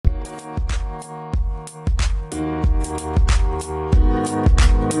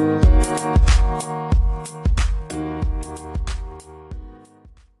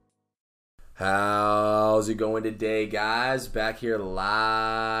going today, guys? Back here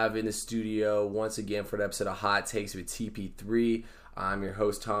live in the studio once again for an episode of Hot Takes with TP3. I'm your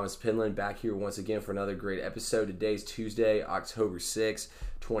host, Thomas Pinland, back here once again for another great episode. Today's Tuesday, October 6th,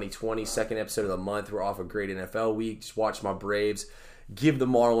 2020, second episode of the month. We're off a great NFL week. Just watch my Braves give the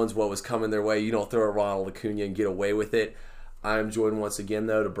Marlins what was coming their way. You don't throw a Ronald Acuna and get away with it. I'm joined once again,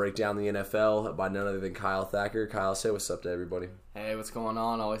 though, to break down the NFL by none other than Kyle Thacker. Kyle, say what's up to everybody. Hey, what's going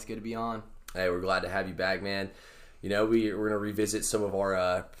on? Always good to be on. Hey, we're glad to have you back, man. You know, we're going to revisit some of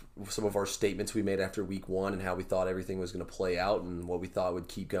our statements we made after week one and how we thought everything was going to play out and what we thought would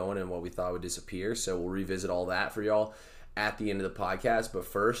keep going and what we thought would disappear. So we'll revisit all that for y'all at the end of the podcast. But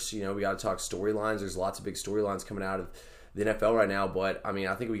first, you know, we got to talk storylines. There's lots of big storylines coming out of the NFL right now, but I mean,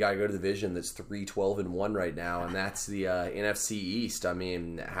 I think we got to go to the division that's 3-12-1 right now, and that's the NFC East. I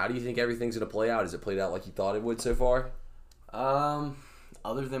mean, how do you think everything's going to play out? Has it played out like you thought it would so far?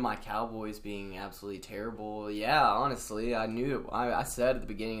 Other than my Cowboys being absolutely terrible, yeah, honestly, I knew I said at the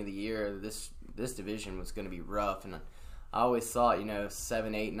beginning of the year this division was going to be rough, and I always thought,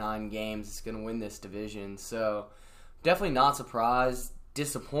 7, 8, 9 games is going to win this division. So definitely not surprised.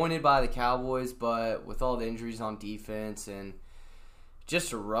 Disappointed by the Cowboys, but with all the injuries on defense and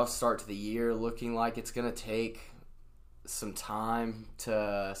just a rough start to the year, looking like it's going to take some time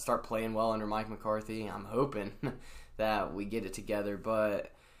to start playing well under Mike McCarthy. I'm hoping that we get it together,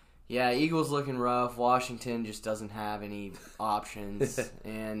 but yeah, Eagles looking rough. Washington just doesn't have any options,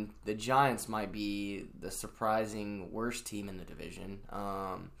 and the Giants might be the surprising worst team in the division.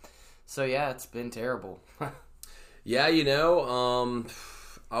 So yeah, it's been terrible. Yeah,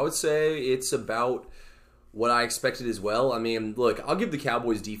 I would say it's about what I expected as well. I mean, look, I'll give the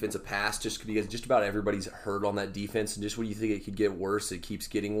Cowboys defense a pass just because just about everybody's hurt on that defense, and just when you think it could get worse, it keeps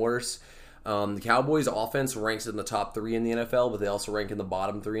getting worse. The Cowboys offense ranks in the top 3 in the NFL, but they also rank in the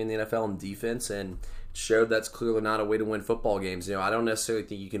bottom 3 in the NFL in defense, and showed that's clearly not a way to win football games. I don't necessarily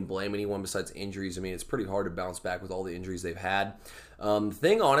think you can blame anyone besides injuries. I mean, it's pretty hard to bounce back with all the injuries they've had. The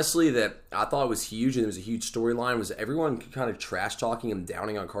thing, honestly, that I thought was huge, and it was a huge storyline, was everyone kind of trash-talking and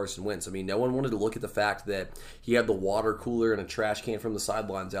downing on Carson Wentz. I mean, no one wanted to look at the fact that he had the water cooler and a trash can from the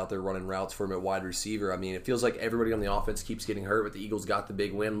sidelines out there running routes for him at wide receiver. I mean, it feels like everybody on the offense keeps getting hurt, but the Eagles got the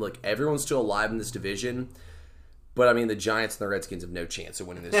big win. Look, everyone's still alive in this division. But, I mean, the Giants and the Redskins have no chance of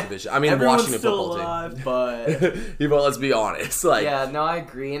winning this division. I mean, the Washington football alive, team. But But let's be honest. Yeah, no, I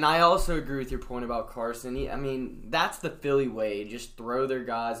agree. And I also agree with your point about Carson. I mean, that's the Philly way. Just throw their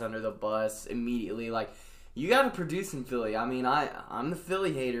guys under the bus immediately. Like, you got to produce in Philly. I mean, I'm the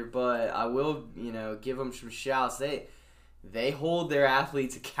Philly hater, but I will, give them some shouts. They hold their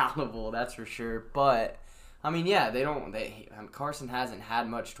athletes accountable, that's for sure. But I mean, yeah, Carson hasn't had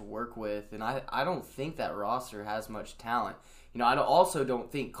much to work with, and I don't think that roster has much talent. I also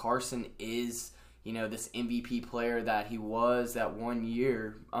don't think Carson is, this MVP player that he was that one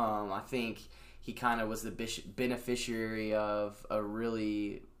year. I think he kind of was the beneficiary of a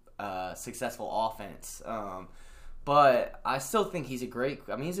really successful offense. But I still think he's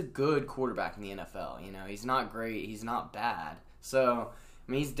he's a good quarterback in the NFL. He's not great, he's not bad. So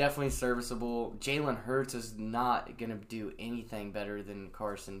he's definitely serviceable. Jalen Hurts is not going to do anything better than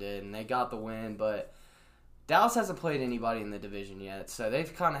Carson did, and they got the win, but Dallas hasn't played anybody in the division yet, so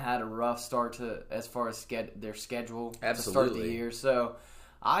they've kind of had a rough start as far as their schedule to start the year. So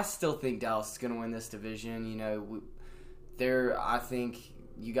I still think Dallas is going to win this division. I think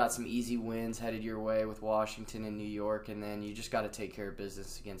you got some easy wins headed your way with Washington and New York, and then you just got to take care of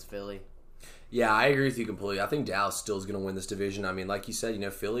business against Philly. Yeah, I agree with you completely. I think Dallas still is going to win this division. I mean, like you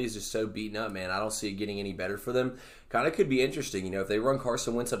said, Philly is just so beaten up, man. I don't see it getting any better for them. Kind of could be interesting, if they run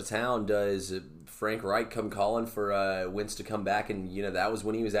Carson Wentz out of town, does Frank Reich come calling for Wentz to come back? And, that was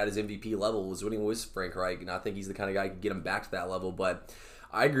when he was at his MVP level, was when he was Frank Reich, and I think he's the kind of guy who can get him back to that level. But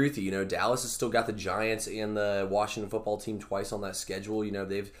I agree with you. Dallas has still got the Giants and the Washington football team twice on that schedule.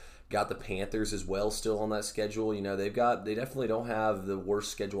 They've got the Panthers as well still on that schedule. They definitely don't have the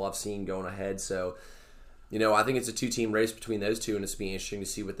worst schedule I've seen going ahead. So, I think it's a 2-team race between those two, and it's be interesting to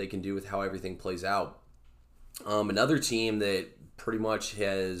see what they can do with how everything plays out. Another team that pretty much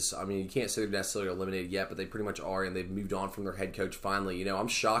has, you can't say they're necessarily eliminated yet, but they pretty much are, and they've moved on from their head coach finally. I'm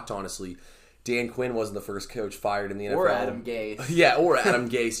shocked, honestly. Dan Quinn wasn't the first coach fired in the NFL. Or Adam Gase. Yeah, or Adam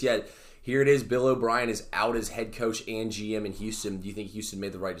Gase, yeah. Here it is. Bill O'Brien is out as head coach and GM in Houston. Do you think Houston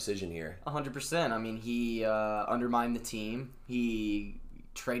made the right decision here? 100%. He undermined the team. He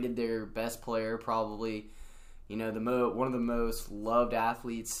traded their best player, probably, one of the most loved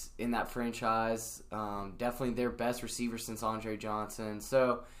athletes in that franchise. Definitely their best receiver since Andre Johnson.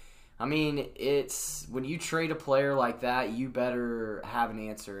 So, I mean, it's when you trade a player like that, you better have an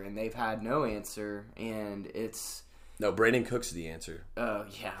answer, and they've had no answer, and it's No, Brandon Cook's the answer. oh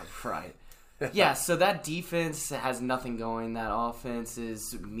yeah, right. Yeah, so that defense has nothing going. That offense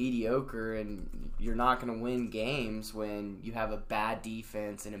is mediocre, and you're not going to win games when you have a bad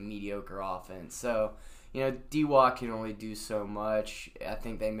defense and a mediocre offense. So, D-Walk can only do so much. I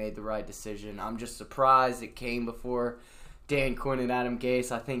think they made the right decision. I'm just surprised it came before Dan Quinn and Adam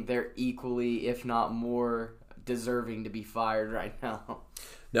Gase. I think they're equally, if not more, deserving to be fired right now.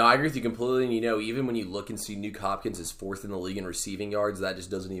 No, I agree with you completely. And, even when you look and see Nuke Hopkins is 4th in the league in receiving yards, that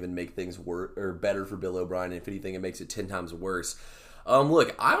just doesn't even make things better for Bill O'Brien. If anything, it makes it 10 times worse.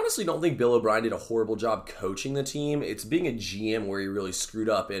 Look, I honestly don't think Bill O'Brien did a horrible job coaching the team. It's being a GM where he really screwed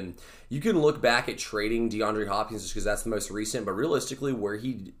up. And you can look back at trading DeAndre Hopkins just because that's the most recent. But realistically, where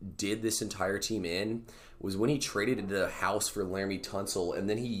he did this entire team in was when he traded the house for Laramie Tunsil. And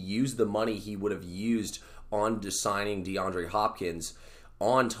then he used the money he would have used on signing DeAndre Hopkins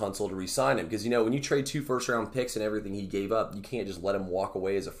on Tunsil to re-sign him. Because, when you trade 2 first-round picks and everything he gave up, you can't just let him walk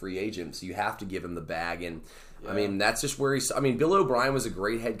away as a free agent. So you have to give him the bag. And, that's just where he's... Bill O'Brien was a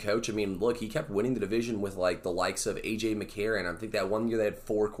great head coach. Look, he kept winning the division with, the likes of A.J. McCarron. I think that one year they had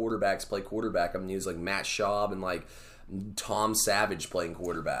 4 quarterbacks play quarterback. He was, Matt Schaub and, Tom Savage playing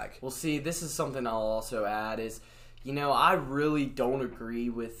quarterback. Well, see, this is something I'll also add is... I really don't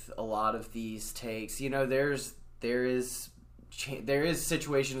agree with a lot of these takes. There is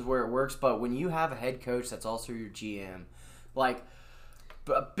situations where it works, but when you have a head coach that's also your GM,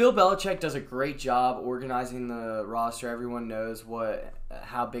 Bill Belichick does a great job organizing the roster. Everyone knows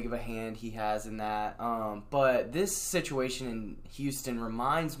how big of a hand he has in that. But this situation in Houston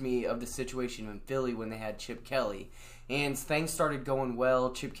reminds me of the situation in Philly when they had Chip Kelly. And things started going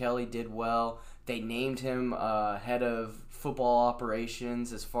well. Chip Kelly did well. They named him head of football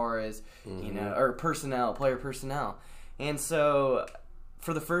operations as far as, or player personnel. And so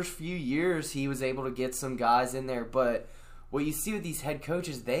for the first few years, he was able to get some guys in there. But what you see with these head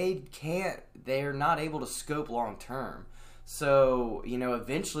coaches, they're not able to scope long term. So,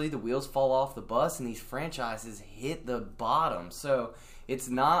 eventually the wheels fall off the bus and these franchises hit the bottom. So it's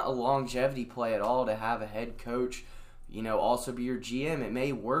not a longevity play at all to have a head coach also be your GM. It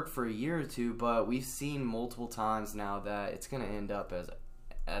may work for a year or two, but we've seen multiple times now that it's going to end up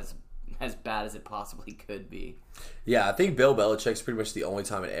as bad as it possibly could be. Yeah, I think Bill Belichick's pretty much the only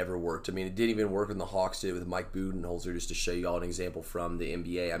time it ever worked. It didn't even work when the Hawks did it with Mike Budenholzer, just to show you all an example from the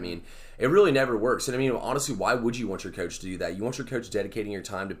NBA. It really never works. And honestly, why would you want your coach to do that? You want your coach dedicating your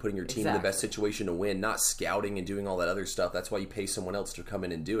time to putting your team in the best situation to win, not scouting and doing all that other stuff. That's why you pay someone else to come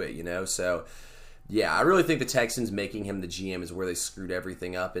in and do it, So... yeah, I really think the Texans making him the GM is where they screwed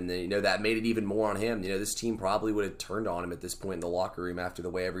everything up, and then, that made it even more on him. This team probably would have turned on him at this point in the locker room after the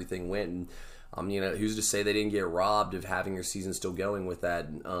way everything went. And who's to say they didn't get robbed of having their season still going with that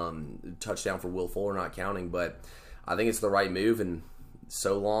touchdown for Will Fuller not counting? But I think it's the right move, and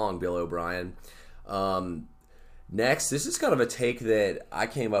so long, Bill O'Brien. Next, this is kind of a take that I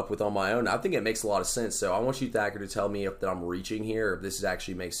came up with on my own. I think it makes a lot of sense. So I want you, Thacker, to tell me if I'm reaching here, or if this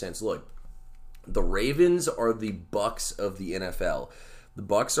actually makes sense. Look. The Ravens are the Bucs of the NFL. The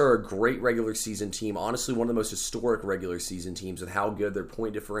Bucs are a great regular season team. Honestly, one of the most historic regular season teams with how good their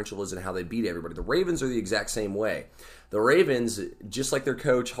point differential is and how they beat everybody. The Ravens are the exact same way. The Ravens, just like their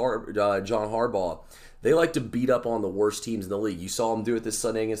coach, John Harbaugh, they like to beat up on the worst teams in the league. You saw them do it this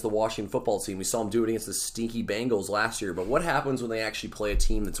Sunday against the Washington football team. We saw them do it against the stinky Bengals last year. But what happens when they actually play a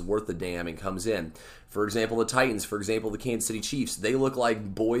team that's worth the damn and comes in? For example, the Titans. For example, the Kansas City Chiefs. They look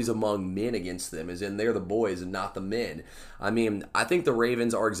like boys among men against them, as in they're the boys and not the men. I think the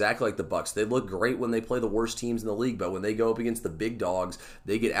Ravens are exactly like the Bucs. They look great when they play the worst teams in the league, but when they go up against the big dogs,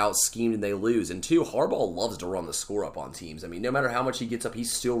 they get out-schemed and they lose. And two, Harbaugh loves to run the score up on teams. No matter how much he gets up,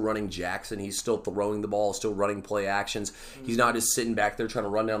 he's still running Jackson. He's still throwing the ball, still running play actions. He's not just sitting back there trying to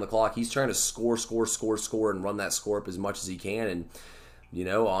run down the clock. He's trying to score, and run that score up as much as he can. And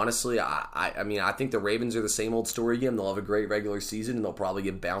honestly, I think the Ravens are the same old story again. They'll have a great regular season, and they'll probably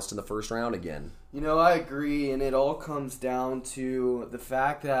get bounced in the first round again. I agree, and it all comes down to the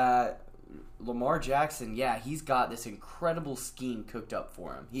fact that Lamar Jackson, he's got this incredible scheme cooked up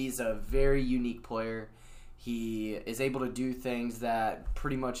for him. He's a very unique player. He is able to do things that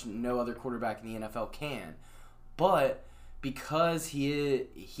pretty much no other quarterback in the NFL can. But because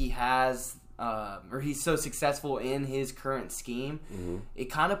he has... or he's so successful in his current scheme, it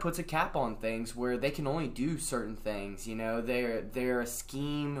kind of puts a cap on things where they can only do certain things. They're a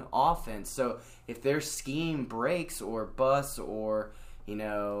scheme offense. So if their scheme breaks or busts or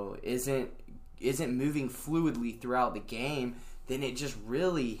isn't moving fluidly throughout the game, then it just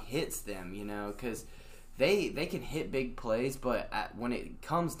really hits them, because they can hit big plays, but when it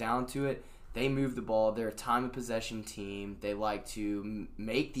comes down to it, they move the ball. They're a time of possession team. They like to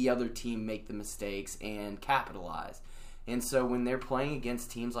make the other team make the mistakes and capitalize. And so when they're playing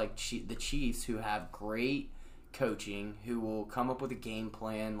against teams like the Chiefs, who have great coaching, who will come up with a game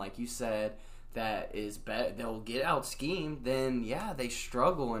plan, like you said, that is better, they'll get out schemed, then yeah, they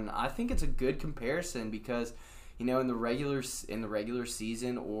struggle. And I think it's a good comparison because, in the regular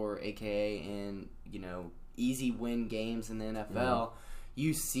season, or AKA in easy win games in the NFL,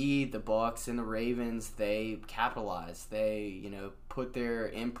 you see the Bucs and the Ravens, they capitalize. They, put their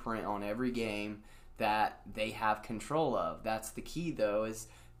imprint on every game that they have control of. That's the key, though, is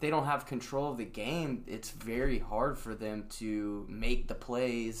they don't have control of the game. It's very hard for them to make the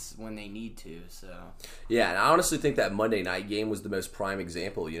plays when they need to. So yeah, and I honestly think that Monday night game was the most prime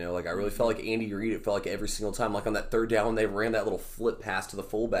example. I really felt like Andy Reid. It felt like every single time, like on that third down, they ran that little flip pass to the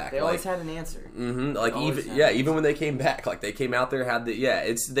fullback. They always had an answer. Even when they came back, like they came out there,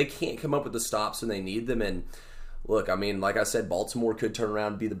 they can't come up with the stops when they need them. And look, I mean, like I said, Baltimore could turn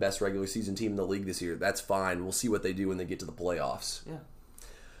around and be the best regular season team in the league this year. That's fine. We'll see what they do when they get to the playoffs. Yeah.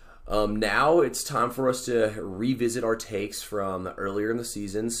 Now it's time for us to revisit our takes from earlier in the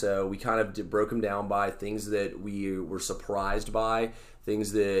season. So we kind of broke them down by things that we were surprised by,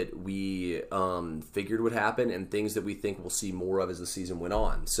 things that we figured would happen, and things that we think we'll see more of as the season went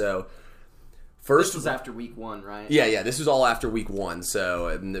on. So this was after week 1, right? Yeah, this was all after week 1,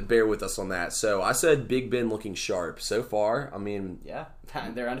 so bear with us on that. So I said Big Ben looking sharp. So far, I mean... Yeah,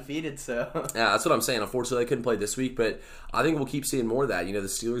 they're undefeated, so... Yeah, that's what I'm saying. Unfortunately, they couldn't play this week, but I think we'll keep seeing more of that. The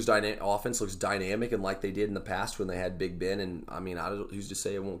Steelers' offense looks dynamic and like they did in the past when they had Big Ben, and I mean, who's to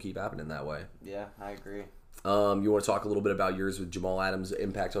say it won't keep happening that way? Yeah, I agree. You want to talk a little bit about yours with Jamal Adams'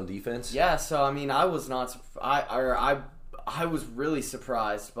 impact on defense? Yeah, so I mean, I was not... I was really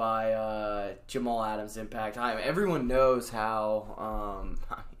surprised by Jamal Adams' impact. Everyone knows how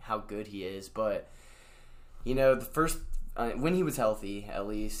good he is, but the first when he was healthy, at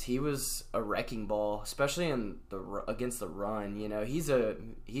least he was a wrecking ball, especially against the run.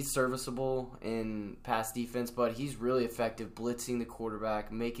 He's serviceable in pass defense, but he's really effective blitzing the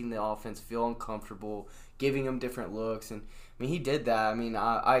quarterback, making the offense feel uncomfortable, giving him different looks, and I mean he did that. I mean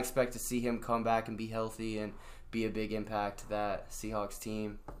I expect to see him come back and be healthy and be a big impact to that Seahawks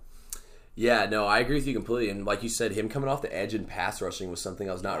team. Yeah, no, I agree with you completely. And like you said, him coming off the edge and pass rushing was something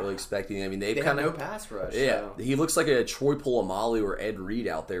I was not really expecting. I mean, they have no pass rush. Yeah, so. He looks like a Troy Polamalu or Ed Reed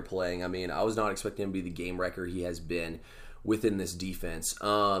out there playing. I mean, I was not expecting him to be the game wrecker he has been within this defense.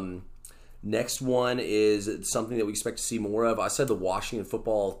 Next one is something that we expect to see more of. I said the Washington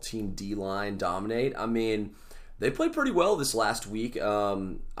football team D-line dominate. I mean, they played pretty well this last week. I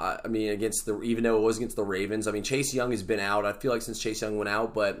mean, even though it was against the Ravens. I mean, Chase Young has been out. I feel like since Chase Young went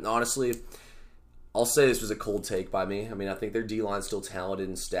out, but honestly, I'll say this was a cold take by me. I mean, I think their D-line's still talented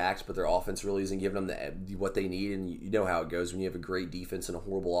and stacked, but their offense really isn't giving them what they need. And you know how it goes when you have a great defense and a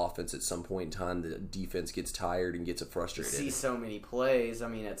horrible offense. At some point in time, the defense gets tired and gets frustrated. You see so many plays. I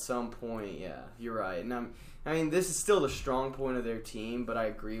mean, at some point, yeah, you're right. And I mean, this is still the strong point of their team, but I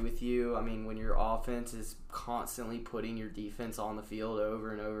agree with you. I mean, when your offense is constantly putting your defense on the field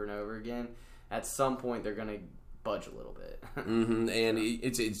over and over and over again, at some point they're going to budge a little bit. And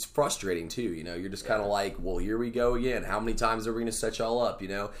it's frustrating too. You're just kind of like, well, here we go again. How many times are we going to set y'all up?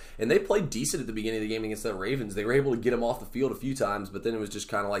 And they played decent at the beginning of the game against the Ravens. They were able to get them off the field a few times, but then it was just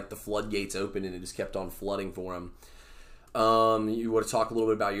kind of like the floodgates opened and it just kept on flooding for them. You want to talk a little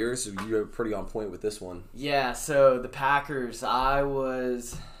bit about yours? You're pretty on point with this one. Yeah, so the Packers,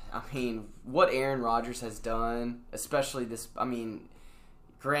 what Aaron Rodgers has done, especially this,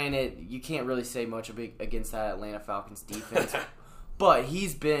 granted, you can't really say much against that Atlanta Falcons defense, but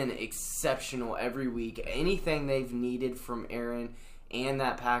he's been exceptional every week. Anything they've needed from Aaron and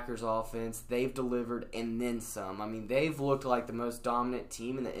that Packers offense, they've delivered and then some. I mean, they've looked like the most dominant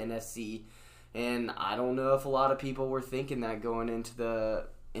team in the NFC. And I don't know if a lot of people were thinking that going into the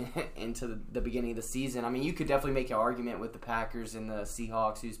beginning of the season. I mean, you could definitely make an argument with the Packers and the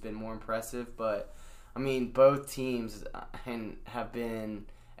Seahawks, who's been more impressive. But, I mean, both teams have been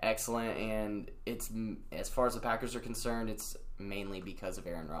excellent. And it's, as far as the Packers are concerned, it's mainly because of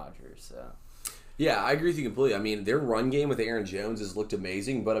Aaron Rodgers. So. Yeah, I agree with you completely. I mean, their run game with Aaron Jones has looked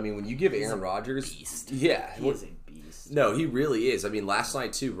amazing. But, I mean, when you give Aaron Rodgers... Beast. Yeah. He is a beast. beast. No, he really is. I mean, last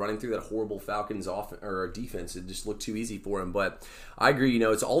night too, running through that horrible Falcons defense, it just looked too easy for him. But I agree.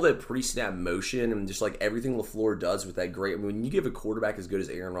 It's all that pre-snap motion and just like everything LaFleur does with that great. I mean, when you give a quarterback as good as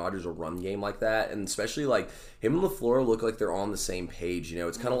Aaron Rodgers a run game like that, and especially like him and LaFleur look like they're on the same page.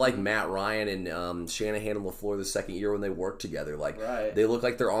 It's kind of like Matt Ryan and Shanahan and LaFleur the second year when they worked together. Like they look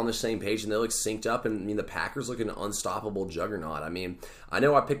like they're on the same page and they look synced up. And I mean, the Packers look an unstoppable juggernaut. I mean, I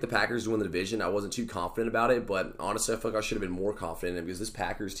know I picked the Packers to win the division. I wasn't too confident about it, but honestly, I feel like I should have been more confident in it because this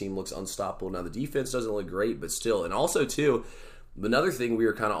Packers team looks unstoppable. Now, the defense doesn't look great, but still. And also, too, another thing we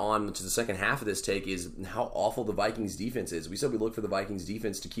were kind of on to the second half of this take is how awful the Vikings defense is. We said we look for the Vikings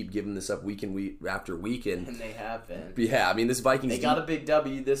defense to keep giving this up week after week. And they have been. Yeah, I mean, this Vikings... They got a big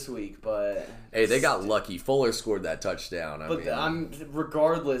W this week, but... Hey, they got lucky. Fuller scored that touchdown.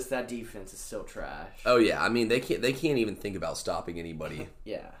 Regardless, that defense is still trash. Oh, yeah. I mean, they can't even think about stopping anybody.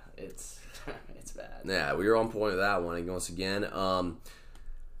 Yeah, it's bad. Yeah, we were on point with that one. And once again,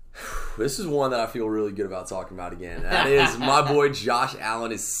 this is one that I feel really good about talking about again. That is my boy Josh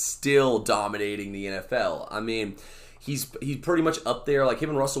Allen is still dominating the NFL. I mean, he's pretty much up there. Like him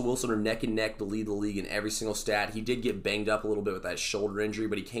and Russell Wilson are neck and neck to lead the league in every single stat. He did get banged up a little bit with that shoulder injury,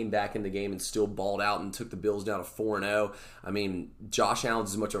 but he came back in the game and still balled out and took the Bills down to 4-0. I mean, Josh Allen's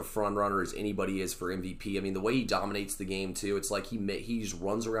as much of a front runner as anybody is for MVP. I mean, the way he dominates the game too, it's like he just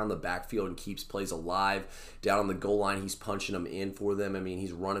runs around the backfield and keeps plays alive. Down on the goal line, he's punching them in for them. I mean,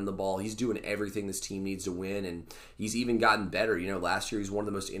 he's running the ball. He's doing everything this team needs to win, and he's even gotten better. Last year he's one of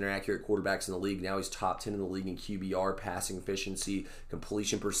the most inaccurate quarterbacks in the league. Now he's top 10 in the league in QBR, passing efficiency,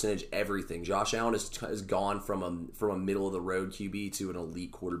 completion percentage, everything. Josh Allen has gone from a middle-of-the-road QB to an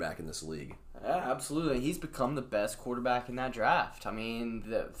elite quarterback in this league. Yeah, absolutely. He's become the best quarterback in that draft. I mean,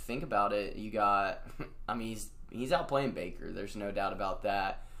 think about it. He's outplaying Baker. There's no doubt about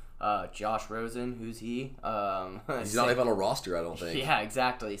that. Josh Rosen, who's he? He's not even on a roster, I don't think. Yeah,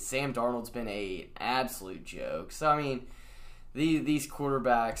 exactly. Sam Darnold's been an absolute joke. So, I mean, these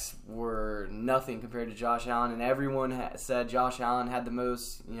quarterbacks were nothing compared to Josh Allen, and everyone said Josh Allen had the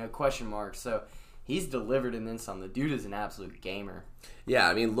most question marks. So, he's delivered and then some. The dude is an absolute gamer. Yeah,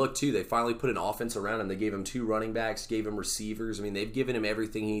 I mean, look, too, they finally put an offense around him. They gave him 2 running backs, gave him receivers. I mean, they've given him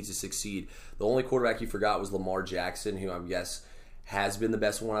everything he needs to succeed. The only quarterback you forgot was Lamar Jackson, who I guess has been the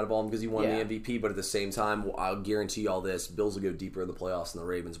best one out of all of them because he won the MVP. But at the same time, I'll guarantee all this, Bills will go deeper in the playoffs than the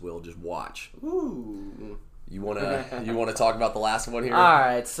Ravens will. Just watch. Ooh. You wanna talk about the last one here? All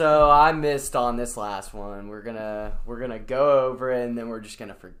right, so I missed on this last one. We're gonna go over it and then we're just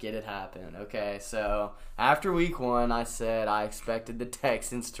gonna forget it happened. Okay, so after week 1, I said I expected the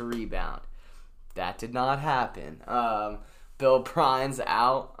Texans to rebound. That did not happen. Bill Bryan's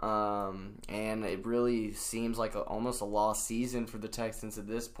out, and it really seems like almost a lost season for the Texans at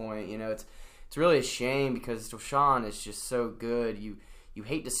this point. It's really a shame because Deshaun is just so good. You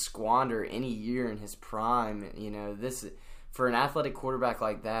hate to squander any year in his prime. This for an athletic quarterback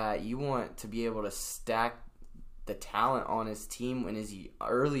like that, you want to be able to stack the talent on his team in his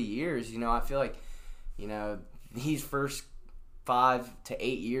early years. I feel like these first 5 to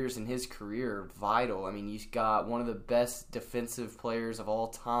 8 years in his career are vital. I mean, you've got one of the best defensive players of all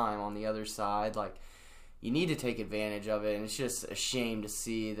time on the other side. Like, you need to take advantage of it, and it's just a shame to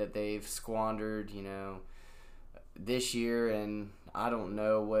see that they've squandered, this year, and I don't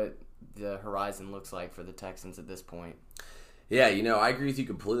know what the horizon looks like for the Texans at this point. Yeah, I agree with you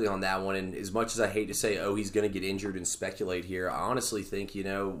completely on that one. And as much as I hate to say, he's going to get injured and speculate here, I honestly think,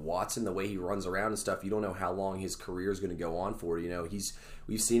 Watson, the way he runs around and stuff, you don't know how long his career is going to go on for.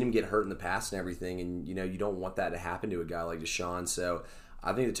 We've seen him get hurt in the past and everything, and, you don't want that to happen to a guy like Deshaun. So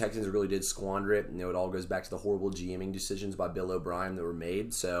I think the Texans really did squander it. It all goes back to the horrible GMing decisions by Bill O'Brien that were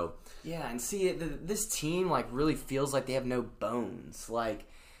made. So yeah, and see, this team, really feels like they have no bones. Like,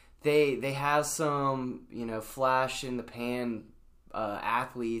 They have some, flash in the pan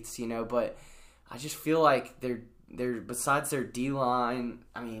athletes, but I just feel like they're besides their D-line,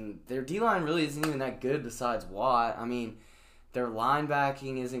 their D-line really isn't even that good besides Watt. Their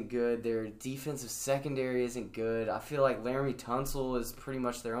linebacking isn't good. Their defensive secondary isn't good. I feel like Laramie Tunsil is pretty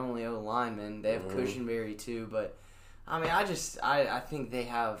much their only O-lineman. They have Cushenberry too, but I think they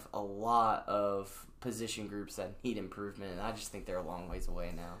have a lot of position groups that need improvement, and I just think they're a long ways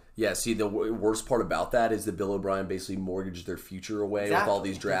away now. Yeah, see, the worst part about that is that Bill O'Brien basically mortgaged their future away with all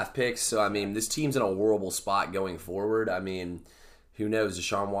these draft picks. So, this team's in a horrible spot going forward. Who knows?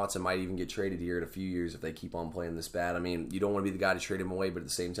 Deshaun Watson might even get traded here in a few years if they keep on playing this bad. You don't want to be the guy to trade him away, but at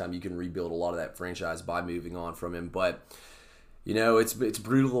the same time, you can rebuild a lot of that franchise by moving on from him. But You know, it's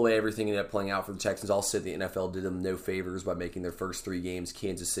brutal the way everything ended up playing out for the Texans. I'll say the NFL did them no favors by making their first 3 games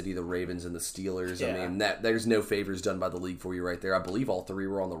Kansas City, the Ravens, and the Steelers. Yeah. I mean, there's no favors done by the league for you right there. I believe all 3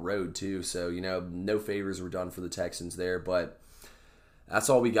 were on the road, too. So, you know, no favors were done for the Texans there. But that's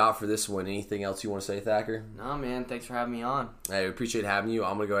all we got for this one. Anything else you want to say, Thacker? Nah, man. Thanks for having me on. I appreciate having you.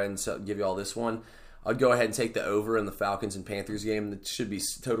 I'm going to go ahead and give you all this one. I'd go ahead and take the over in the Falcons and Panthers game.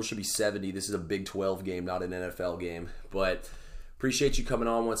 Total should be 70. This is a Big 12 game, not an NFL game. But appreciate you coming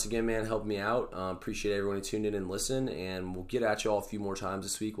on once again, man. Helping me out. Appreciate everyone who tuned in and listened. And we'll get at you all a few more times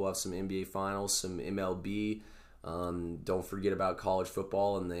this week. We'll have some NBA Finals, some MLB. Don't forget about college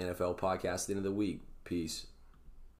football and the NFL podcast at the end of the week. Peace.